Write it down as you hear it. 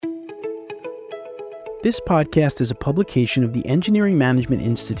This podcast is a publication of the Engineering Management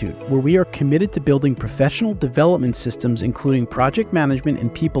Institute, where we are committed to building professional development systems, including project management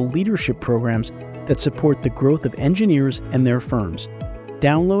and people leadership programs that support the growth of engineers and their firms.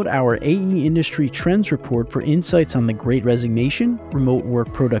 Download our AE Industry Trends Report for insights on the Great Resignation, remote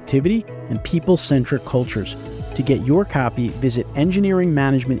work productivity, and people-centric cultures. To get your copy, visit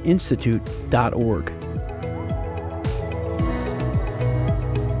engineeringmanagementinstitute.org.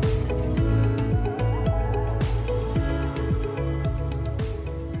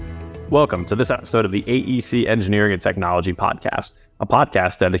 Welcome to this episode of the AECT Engineering and Technology Podcast, a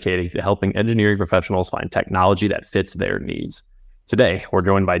podcast dedicated to helping engineering professionals find technology that fits their needs. Today, we're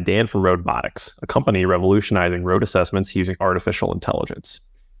joined by Dan from Roadbotics, a company revolutionizing road assessments using artificial intelligence.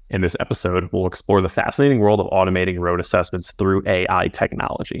 In this episode, we'll explore the fascinating world of automating road assessments through AI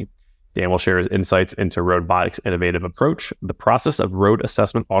technology. Dan will share his insights into Roadbotics' innovative approach, the process of road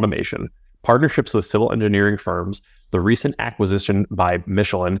assessment automation, partnerships with civil engineering firms, the recent acquisition by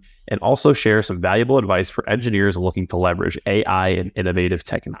Michelin, and also share some valuable advice for engineers looking to leverage AI and innovative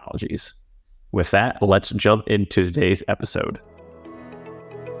technologies. With that, let's jump into today's episode.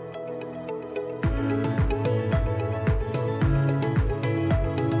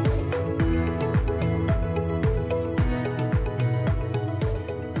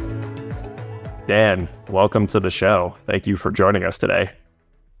 Dan, welcome to the show. Thank you for joining us today.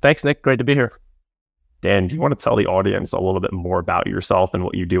 Thanks, Nick. Great to be here. Dan, do you want to tell the audience a little bit more about yourself and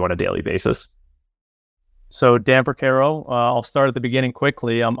what you do on a daily basis? So Dan Percaro, I'll start at the beginning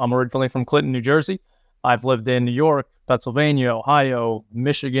quickly. I'm originally from Clinton, New Jersey. I've lived in New York, Pennsylvania, Ohio,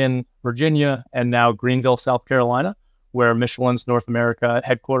 Michigan, Virginia, and now Greenville, South Carolina, where Michelin's North America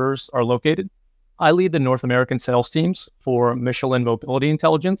headquarters are located. I lead the North American sales teams for Michelin Mobility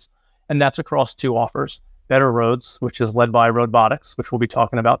Intelligence, and that's across two offers: Better Roads, which is led by Roadbotics, which we'll be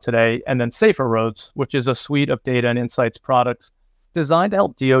talking about today, and then Safer Roads, which is a suite of data and insights products designed to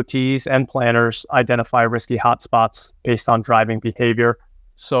help DOTs and planners identify risky hotspots based on driving behavior.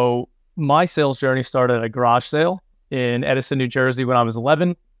 So my sales journey started at a garage sale in Edison, New Jersey when I was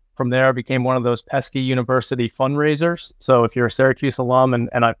 11. From there, I became one of those pesky university fundraisers. So if you're a Syracuse alum and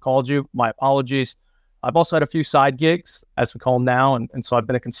I've called you, my apologies. I've also had a few side gigs, as we call them now, and so I've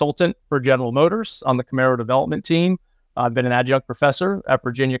been a consultant for General Motors on the Camaro development team. I've been an adjunct professor at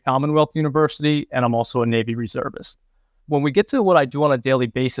Virginia Commonwealth University, and I'm also a Navy reservist. When we get to what I do on a daily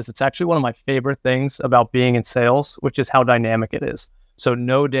basis, it's actually one of my favorite things about being in sales, which is how dynamic it is. So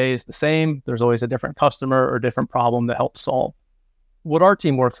no day is the same. There's always a different customer or different problem to help solve. What our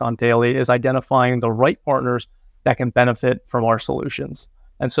team works on daily is identifying the right partners that can benefit from our solutions.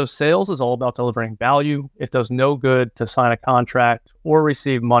 And so sales is all about delivering value. It does no good to sign a contract or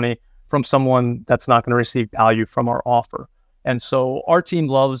receive money from someone that's not going to receive value from our offer. And so our team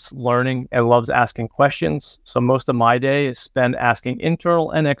loves learning and loves asking questions. So most of my day is spent asking internal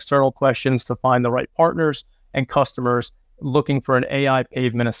and external questions to find the right partners and customers looking for an AI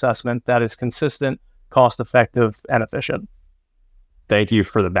pavement assessment that is consistent, cost-effective, and efficient. Thank you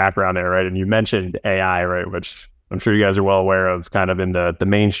for the background there, right? And you mentioned AI, right, which I'm sure you guys are well aware of, kind of in the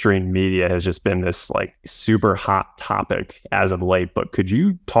mainstream media has just been this like super hot topic as of late. But could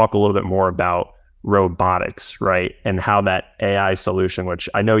you talk a little bit more about Roadbotics, right? And how that AI solution, which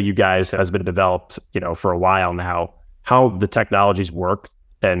I know you guys has been developed, for a while now, how the technologies work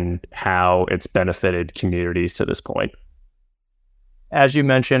and how it's benefited communities to this point. As you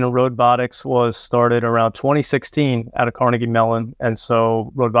mentioned, Roadbotics was started around 2016 out of Carnegie Mellon. And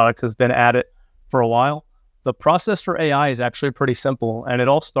so Roadbotics has been at it for a while. The process for AI is actually pretty simple, and it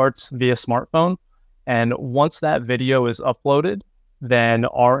all starts via smartphone. And once that video is uploaded, then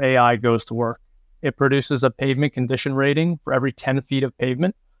our AI goes to work. It produces a pavement condition rating for every 10 feet of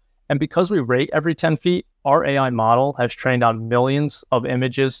pavement. And because we rate every 10 feet, our AI model has trained on millions of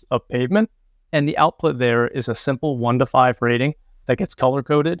images of pavement. And the output there is a simple 1 to 5 rating that gets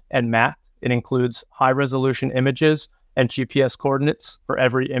color-coded and mapped. It includes high-resolution images and GPS coordinates for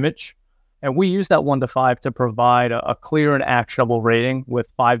every image. And we use that 1 to 5 to provide a clear and actionable rating, with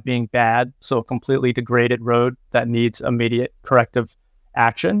 5 being bad, so a completely degraded road that needs immediate corrective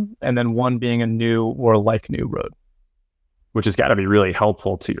action, and then 1 being a new or like new road. Which has got to be really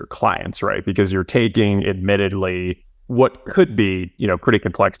helpful to your clients, right? Because you're taking, admittedly, what could be, pretty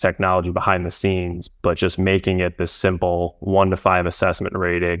complex technology behind the scenes, but just making it this simple 1 to 5 assessment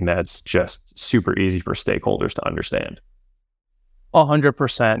rating that's just super easy for stakeholders to understand.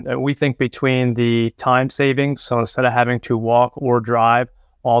 100%. We think between the time savings, so instead of having to walk or drive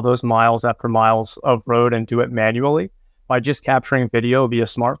all those miles after miles of road and do it manually, by just capturing video via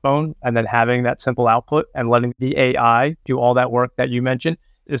smartphone and then having that simple output and letting the AI do all that work that you mentioned,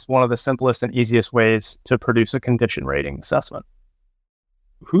 is one of the simplest and easiest ways to produce a condition rating assessment.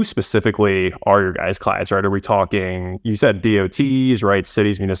 Who specifically are your guys' clients, right? Are we talking, you said DOTs, right?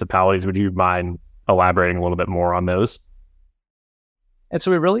 Cities, municipalities. Would you mind elaborating a little bit more on those? And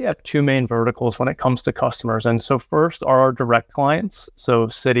so we really have two main verticals when it comes to customers. And so first are our direct clients, so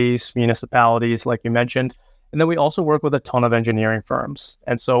cities, municipalities, like you mentioned. And then we also work with a ton of engineering firms.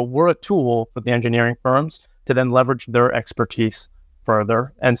 And so we're a tool for the engineering firms to then leverage their expertise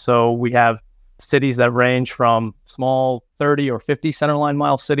further. And so we have cities that range from small 30 or 50 centerline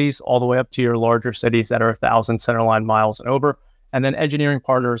mile cities all the way up to your larger cities that are 1,000 centerline miles and over. And then engineering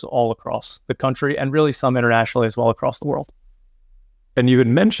partners all across the country and really some internationally as well across the world. And you had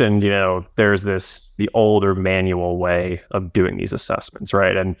mentioned, there's the older manual way of doing these assessments,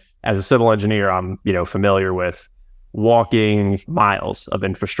 right? And as a civil engineer, I'm, familiar with walking miles of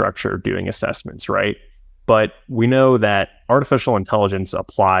infrastructure doing assessments, right? But we know that artificial intelligence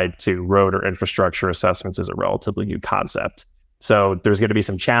applied to road or infrastructure assessments is a relatively new concept. So there's going to be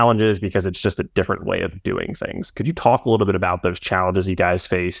some challenges because it's just a different way of doing things. Could you talk a little bit about those challenges you guys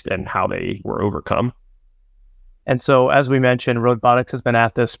faced and how they were overcome? And so, as we mentioned, robotics has been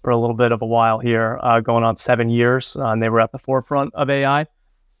at this for a little bit of a while here, going on 7 years, and they were at the forefront of AI.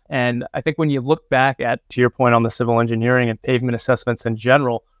 And I think when you look back at, to your point on the civil engineering and pavement assessments in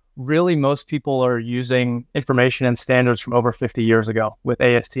general, really most people are using information and standards from over 50 years ago with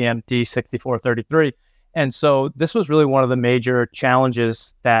ASTM D6433. And so this was really one of the major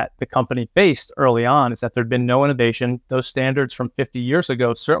challenges that the company faced early on, is that there'd been no innovation. Those standards from 50 years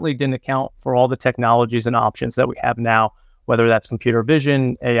ago certainly didn't account for all the technologies and options that we have now, whether that's computer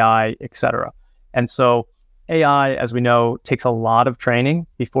vision, AI, et cetera. And so AI, as we know, takes a lot of training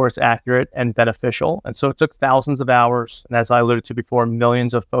before it's accurate and beneficial. And so it took thousands of hours, and as I alluded to before,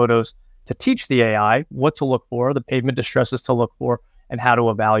 millions of photos to teach the AI what to look for, the pavement distresses to look for, and how to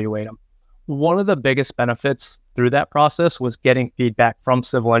evaluate them. One of the biggest benefits through that process was getting feedback from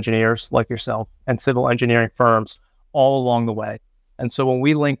civil engineers like yourself and civil engineering firms all along the way. And so when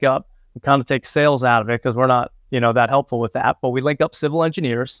we link up, we kind of take sales out of it because we're not, that helpful with that, but we link up civil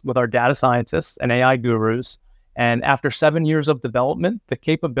engineers with our data scientists and AI gurus. And after 7 years of development, the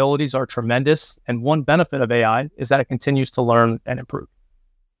capabilities are tremendous. And one benefit of AI is that it continues to learn and improve.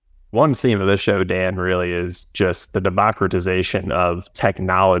 One theme of this show, Dan, really is just the democratization of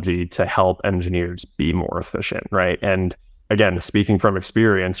technology to help engineers be more efficient, right? And again, speaking from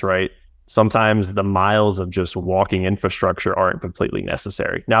experience, right? Sometimes the miles of just walking infrastructure aren't completely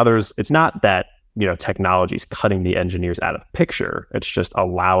necessary. Now, it's not that, technology is cutting the engineers out of the picture. It's just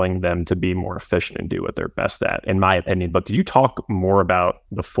allowing them to be more efficient and do what they're best at, in my opinion. But could you talk more about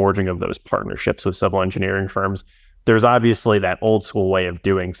the forging of those partnerships with civil engineering firms? There's obviously that old school way of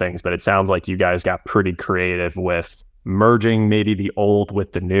doing things, but it sounds like you guys got pretty creative with merging maybe the old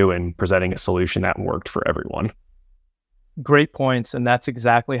with the new and presenting a solution that worked for everyone. Great points. And that's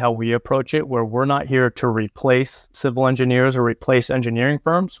exactly how we approach it, where we're not here to replace civil engineers or replace engineering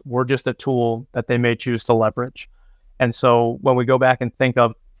firms. We're just a tool that they may choose to leverage. And so when we go back and think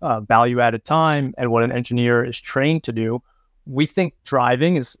of value-added time and what an engineer is trained to do, we think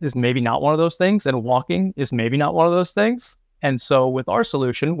driving is maybe not one of those things, and walking is maybe not one of those things. And so with our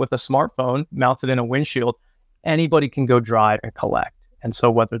solution, with a smartphone mounted in a windshield, anybody can go drive and collect. And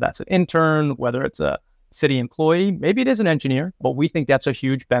so whether that's an intern, whether it's a city employee, maybe it is an engineer, but we think that's a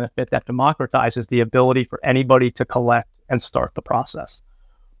huge benefit that democratizes the ability for anybody to collect and start the process.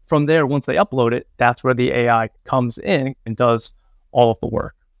 From there, once they upload it, that's where the AI comes in and does all of the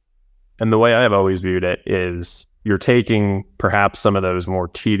work. And the way I've always viewed it is you're taking perhaps some of those more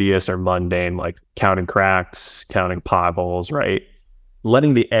tedious or mundane, like counting cracks, counting potholes, right?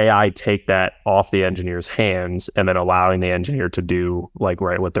 Letting the AI take that off the engineer's hands and then allowing the engineer to do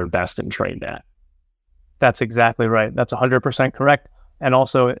what they're best and trained at. That's exactly right. That's 100% correct. And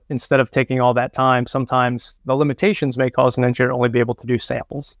also, instead of taking all that time, sometimes the limitations may cause an engineer to only be able to do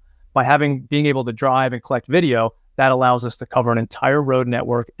samples. By being able to drive and collect video, that allows us to cover an entire road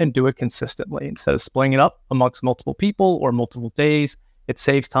network and do it consistently. Instead of splitting it up amongst multiple people or multiple days, it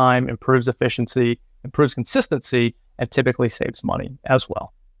saves time, improves efficiency, improves consistency, and typically saves money as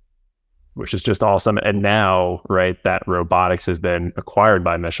well. Which is just awesome. And now, right, that robotics has been acquired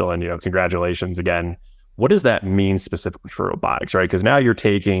by Michelin. Congratulations again. What does that mean specifically for robotics, right? Because now you're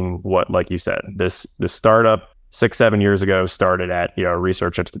taking what, like you said, this startup 6-7 years ago started at a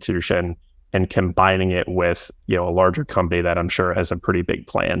research institution and combining it with a larger company that I'm sure has some pretty big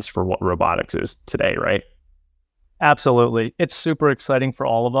plans for what robotics is today, right? Absolutely. It's super exciting for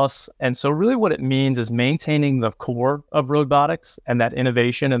all of us. And so really what it means is maintaining the core of robotics and that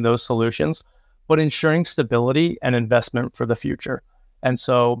innovation and those solutions, but ensuring stability and investment for the future. And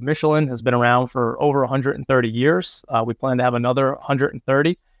so Michelin has been around for over 130 years. We plan to have another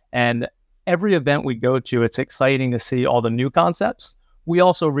 130. And every event we go to, it's exciting to see all the new concepts. We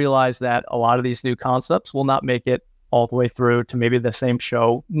also realize that a lot of these new concepts will not make it all the way through to maybe the same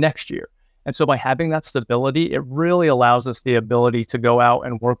show next year. And so by having that stability, it really allows us the ability to go out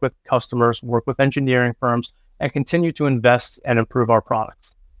and work with customers, work with engineering firms, and continue to invest and improve our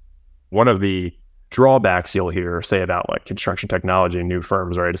products. One of the drawbacks you'll hear say about like construction technology and new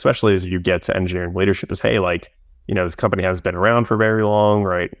firms, right, especially as you get to engineering leadership, is, hey, like, this company has been around for very long,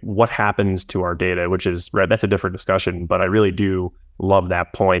 right? What happens to our data? Which is, right, that's a different discussion, but I really do love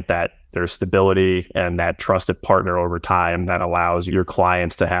that point that there's stability and that trusted partner over time that allows your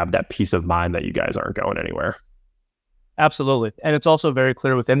clients to have that peace of mind that you guys aren't going anywhere. Absolutely. And it's also very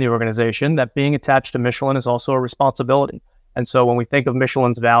clear within the organization that being attached to Michelin is also a responsibility. And so when we think of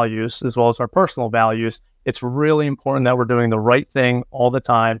Michelin's values, as well as our personal values, it's really important that we're doing the right thing all the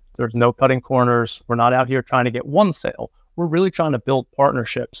time. There's no cutting corners. We're not out here trying to get one sale. We're really trying to build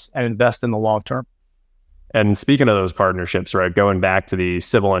partnerships and invest in the long term. And speaking of those partnerships, right, going back to the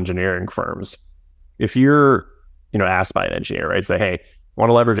civil engineering firms, if you're, asked by an engineer, right, say, hey, I want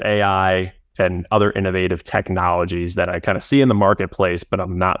to leverage AI and other innovative technologies that I kind of see in the marketplace, but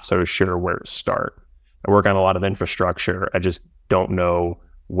I'm not so sure where to start. I work on a lot of infrastructure. I just don't know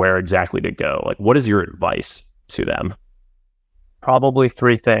where exactly to go. Like, what is your advice to them? Probably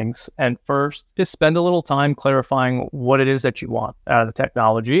three things. And first, just spend a little time clarifying what it is that you want out of the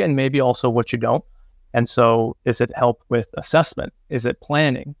technology and maybe also what you don't. And so is it help with assessment? Is it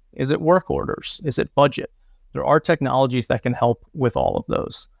planning? Is it work orders? Is it budget? There are technologies that can help with all of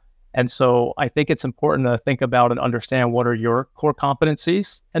those. And so I think it's important to think about and understand what are your core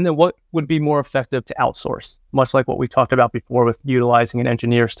competencies and then what would be more effective to outsource, much like what we talked about before with utilizing an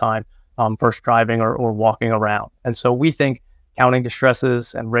engineer's time versus driving or walking around. And so we think counting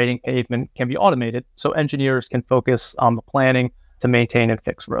distresses and rating pavement can be automated so engineers can focus on the planning to maintain and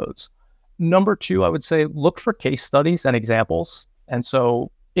fix roads. Number two, I would say look for case studies and examples. And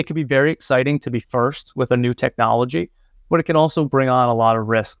so it can be very exciting to be first with a new technology, but it can also bring on a lot of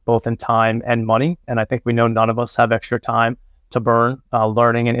risk, both in time and money. And I think we know none of us have extra time to burn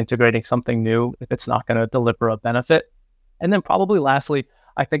learning and integrating something new if it's not going to deliver a benefit. And then probably lastly,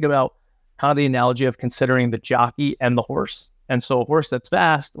 I think about kind of the analogy of considering the jockey and the horse. And so a horse that's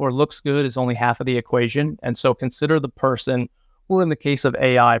fast or looks good is only half of the equation. And so consider the person, or in the case of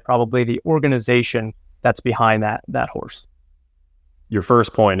AI, probably the organization that's behind that horse. Your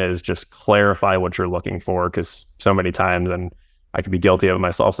first point is just clarify what you're looking for, because so many times, and I could be guilty of it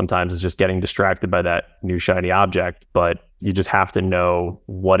myself sometimes, is just getting distracted by that new shiny object, but you just have to know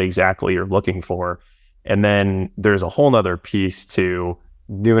what exactly you're looking for. And then there's a whole nother piece to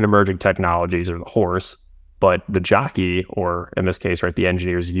new and emerging technologies, or the horse, but the jockey, or in this case, right, the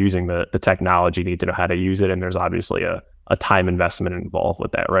engineers using the technology need to know how to use it. And there's obviously a time investment involved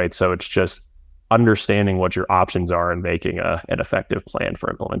with that, right? So it's just understanding what your options are and making an effective plan for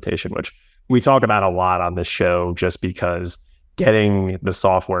implementation, which we talk about a lot on this show, just because getting the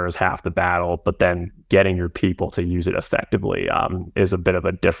software is half the battle, but then getting your people to use it effectively is a bit of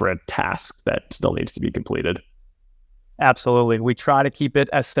a different task that still needs to be completed. Absolutely. We try to keep it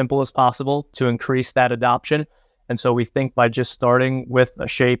as simple as possible to increase that adoption. And so we think by just starting with a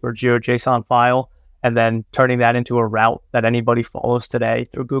shape or GeoJSON file and then turning that into a route that anybody follows today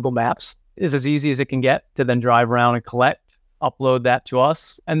through Google Maps is as easy as it can get to then drive around and collect, upload that to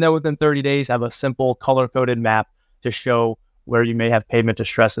us, and then within 30 days have a simple color-coded map to show where you may have pavement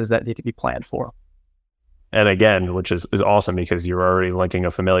distresses that need to be planned for. And again, which is awesome, because you're already linking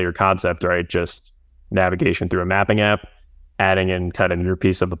a familiar concept, right? Just navigation through a mapping app, adding in kind of your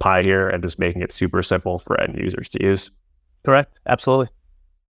piece of the pie here, and just making it super simple for end users to use. Correct. Absolutely.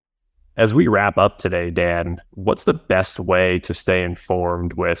 As we wrap up today, Dan, what's the best way to stay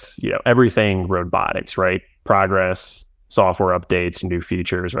informed with, everything robotics, right? Progress, software updates, new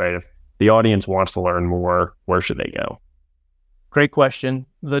features, right? If the audience wants to learn more, where should they go? Great question.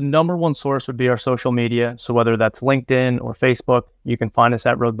 The number one source would be our social media. So whether that's LinkedIn or Facebook, you can find us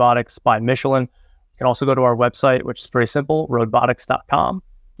at Robotics by Michelin. You can also go to our website, which is very simple, robotics.com.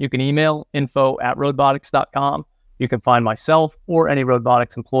 You can email info@robotics.com. You can find myself or any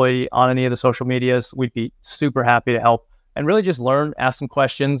robotics employee on any of the social medias. We'd be super happy to help and really just learn, ask some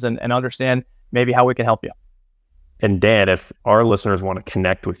questions, and understand maybe how we can help you. And Dan, if our listeners want to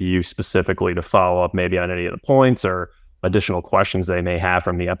connect with you specifically to follow up maybe on any of the points or additional questions they may have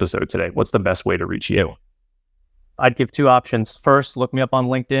from the episode today, what's the best way to reach you? I'd give two options. First, look me up on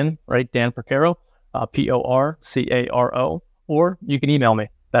LinkedIn, right? Dan Porcaro, Porcaro, or you can email me.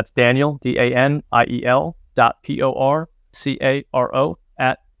 That's Daniel, DANIEL, .por Caro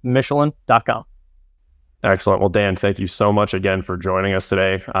at Michelin.com. Excellent. Well, Dan, thank you so much again for joining us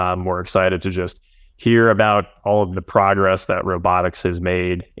today. We're excited to just hear about all of the progress that robotics has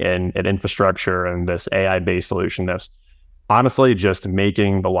made in infrastructure and this AI-based solution that's honestly just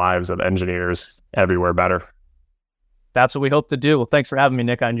making the lives of engineers everywhere better. That's what we hope to do. Well, thanks for having me,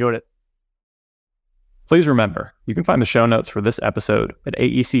 Nick. I enjoyed it. Please remember, you can find the show notes for this episode at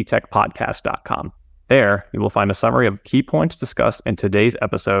aectechpodcast.com. There, you will find a summary of key points discussed in today's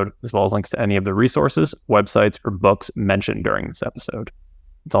episode, as well as links to any of the resources, websites, or books mentioned during this episode.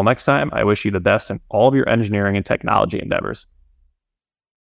 Until next time, I wish you the best in all of your engineering and technology endeavors.